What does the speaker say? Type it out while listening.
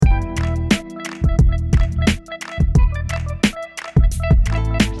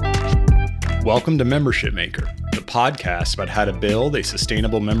Welcome to Membership Maker, the podcast about how to build a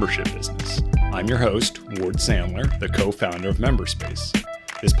sustainable membership business. I'm your host, Ward Sandler, the co-founder of Memberspace.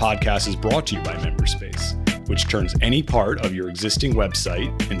 This podcast is brought to you by Memberspace, which turns any part of your existing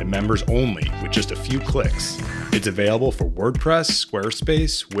website into members only with just a few clicks. It's available for WordPress,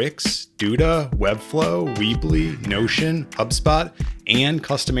 Squarespace, Wix, Duda, Webflow, Weebly, Notion, HubSpot, and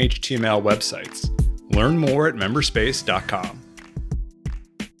custom HTML websites. Learn more at memberspace.com.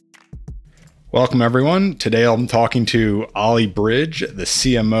 Welcome, everyone. Today I'm talking to Ollie Bridge, the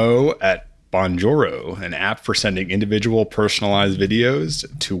CMO at Bonjoro, an app for sending individual personalized videos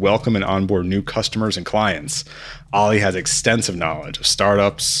to welcome and onboard new customers and clients. Ollie has extensive knowledge of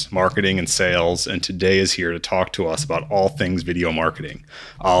startups, marketing, and sales, and today is here to talk to us about all things video marketing.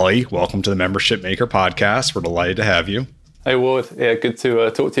 Ollie, welcome to the Membership Maker podcast. We're delighted to have you. Hey, Ward. Yeah, good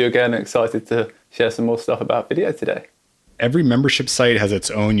to talk to you again. Excited to share some more stuff about video today. Every membership site has its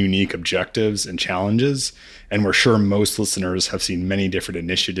own unique objectives and challenges, and we're sure most listeners have seen many different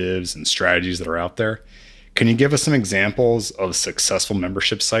initiatives and strategies that are out there. Can you give us some examples of successful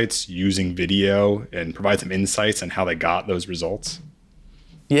membership sites using video and provide some insights on how they got those results?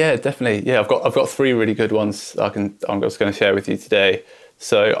 Yeah, definitely. Yeah, I've got three really good ones I'm just going to share with you today.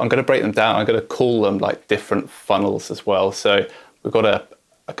 So I'm going to break them down. I'm going to call them like different funnels as well. So we've got a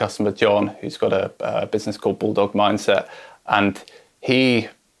customer, John, who's got a business called Bulldog Mindset. And he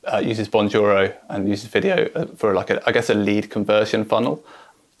uses Bonjoro and uses video for a lead conversion funnel.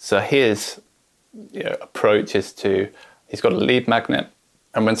 So his approach is he's got a lead magnet,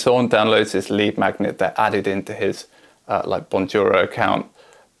 and when someone downloads his lead magnet, they're added into his Bonjoro account.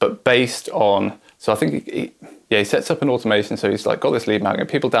 But based on, so I think he sets up an automation. So he's got this lead magnet,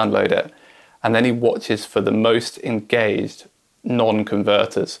 people download it, and then he watches for the most engaged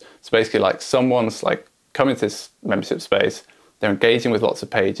non-converters. So basically, someone's come into this membership space, they're engaging with lots of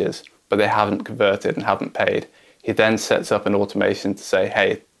pages, but they haven't converted and haven't paid. He then sets up an automation to say,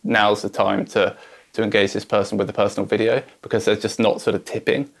 hey, now's the time to engage this person with a personal video, because they're just not sort of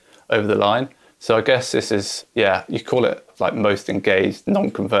tipping over the line. So I guess this is, you call it most engaged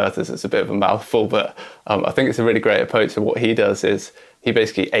non-converters. It's a bit of a mouthful, but I think it's a really great approach. So what he does is he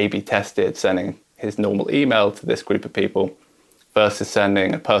basically A/B tested sending his normal email to this group of people versus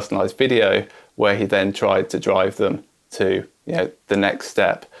sending a personalized video, where he then tried to drive them to the next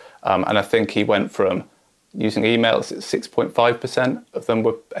step. And I think he went from using emails, 6.5% of them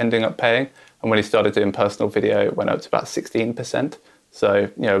were ending up paying. And when he started doing personal video, it went up to about 16%. So,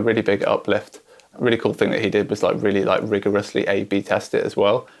 a really big uplift. A really cool thing that he did was rigorously A/B test it as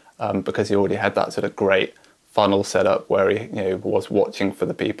well, because he already had that sort of great funnel set up where he was watching for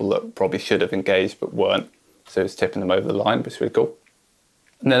the people that probably should have engaged but weren't. So it's tipping them over the line, which is really cool.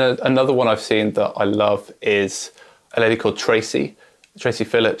 And then another one I've seen that I love is a lady called Tracy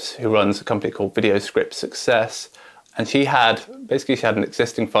Phillips, who runs a company called Video Script Success. And she had an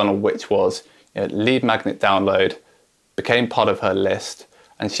existing funnel, which was lead magnet download, became part of her list,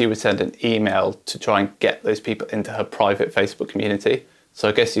 and she would send an email to try and get those people into her private Facebook community. So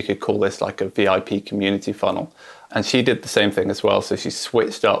I guess you could call this a VIP community funnel. And she did the same thing as well. So she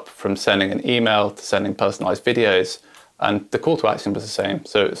switched up from sending an email to sending personalized videos. And the call to action was the same.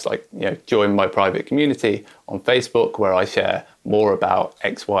 So it's join my private community on Facebook, where I share more about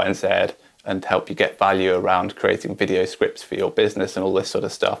X, Y, and Z and help you get value around creating video scripts for your business and all this sort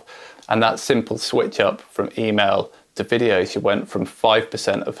of stuff. And that simple switch up from email to video, she went from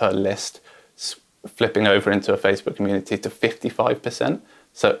 5% of her list flipping over into a Facebook community to 55%.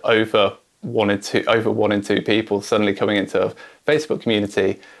 So over one in two people suddenly coming into a Facebook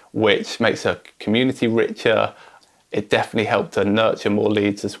community, which makes her community richer. It definitely helped her nurture more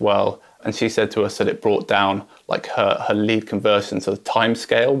leads as well. And she said to us that it brought down her lead conversion, so the time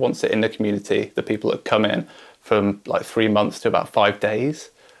scale once they're in the community, the people that come in, from 3 months to about 5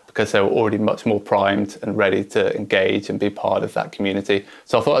 days, because they were already much more primed and ready to engage and be part of that community.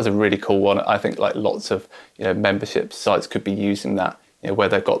 So I thought it was a really cool one. I think lots of membership sites could be using that, where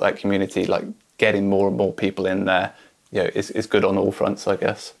they've got that community, getting more and more people in there, is good on all fronts, I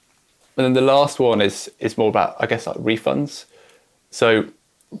guess. And then the last one is more about, I guess, refunds. So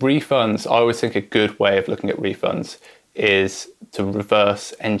refunds, I always think a good way of looking at refunds is to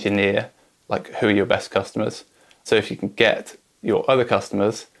reverse engineer, who are your best customers. So if you can get your other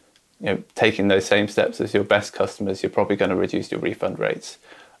customers, taking those same steps as your best customers, you're probably going to reduce your refund rates.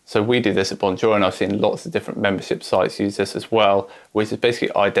 So we do this at Bonjoro, and I've seen lots of different membership sites use this as well, which is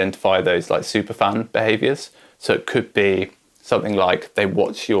basically identify those superfan behaviors. So it could be something like they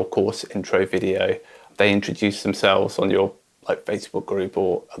watch your course intro video, they introduce themselves on your Facebook group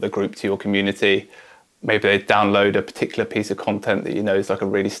or other group to your community, maybe they download a particular piece of content that is like a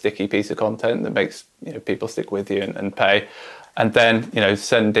really sticky piece of content that makes people stick with you and pay. And then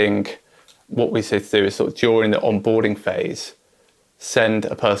sending, what we say to do is sort of during the onboarding phase, send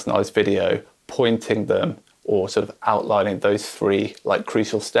a personalized video pointing them or sort of outlining those 3 like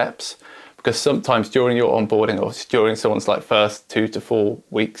crucial steps. Because sometimes during your onboarding or during someone's like first 2 to 4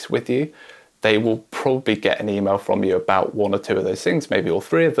 weeks with you, they will probably get an email from you about 1 or 2 of those things, maybe all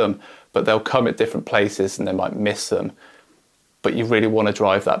 3 of them, but they'll come at different places and they might miss them. But you really want to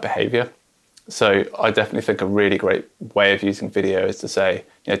drive that behavior. So I definitely think a really great way of using video is to say,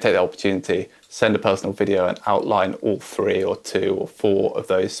 take the opportunity, send a personal video and outline all 3 or 2 or 4 of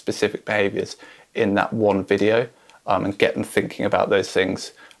those specific behaviors in that one video, and get them thinking about those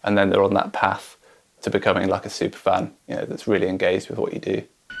things. And then they're on that path to becoming like a super fan, that's really engaged with what you do.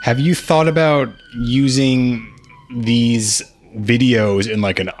 Have you thought about using these videos in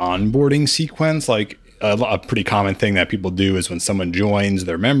like an onboarding sequence? Like a pretty common thing that people do is when someone joins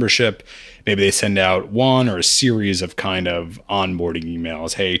their membership, maybe they send out one or a series of kind of onboarding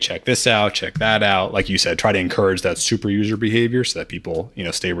emails. Hey, check this out, check that out. Like you said, try to encourage that super user behavior so that people,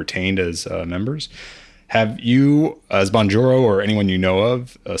 stay retained as members. Have you, as Bonjoro or anyone you know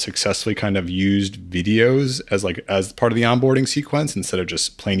of, successfully kind of used videos as part of the onboarding sequence instead of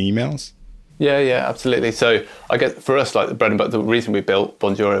just plain emails? Yeah, absolutely. So I guess for us, like the bread and butter, the reason we built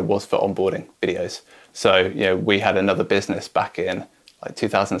Bonjoro was for onboarding videos. So we had another business back in like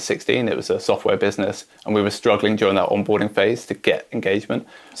 2016. It was a software business, and we were struggling during that onboarding phase to get engagement.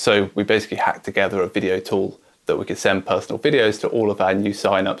 So we basically hacked together a video tool that we could send personal videos to all of our new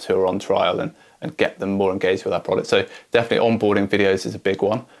signups who are on trial and get them more engaged with our product. So definitely onboarding videos is a big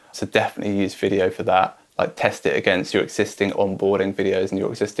one. So definitely use video for that. Like test it against your existing onboarding videos and your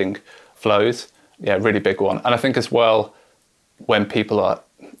existing flows. Yeah, really big one. And I think as well, when people are,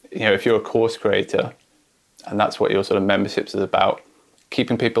 if you're a course creator and that's what your sort of memberships is about,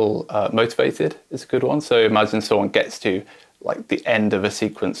 keeping people motivated is a good one. So imagine someone gets to like the end of a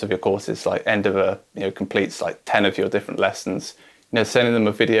sequence of your courses, like end of completes like 10 of your different lessons, sending them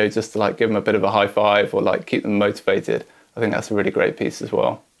a video just to like give them a bit of a high five or like keep them motivated. I think that's a really great piece as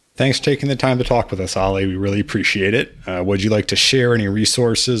well. Thanks for taking the time to talk with us, Ali. We really appreciate it. Would you like to share any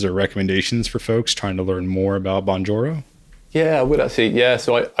resources or recommendations for folks trying to learn more about Bonjoro? Yeah, I would actually. Yeah,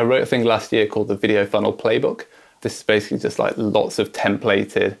 so I wrote a thing last year called the Video Funnel Playbook. This is basically just like lots of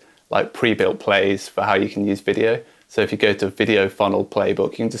templated, like pre-built plays for how you can use video. So if you go to Video Funnel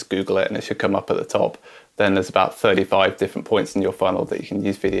Playbook, you can just Google it and it should come up at the top. Then there's about 35 different points in your funnel that you can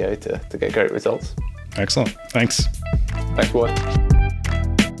use video to get great results. Excellent. Thanks. Thanks, Ward.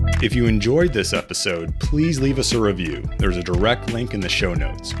 If you enjoyed this episode, please leave us a review. There's a direct link in the show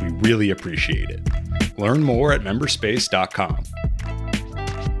notes. We really appreciate it. Learn more at memberspace.com.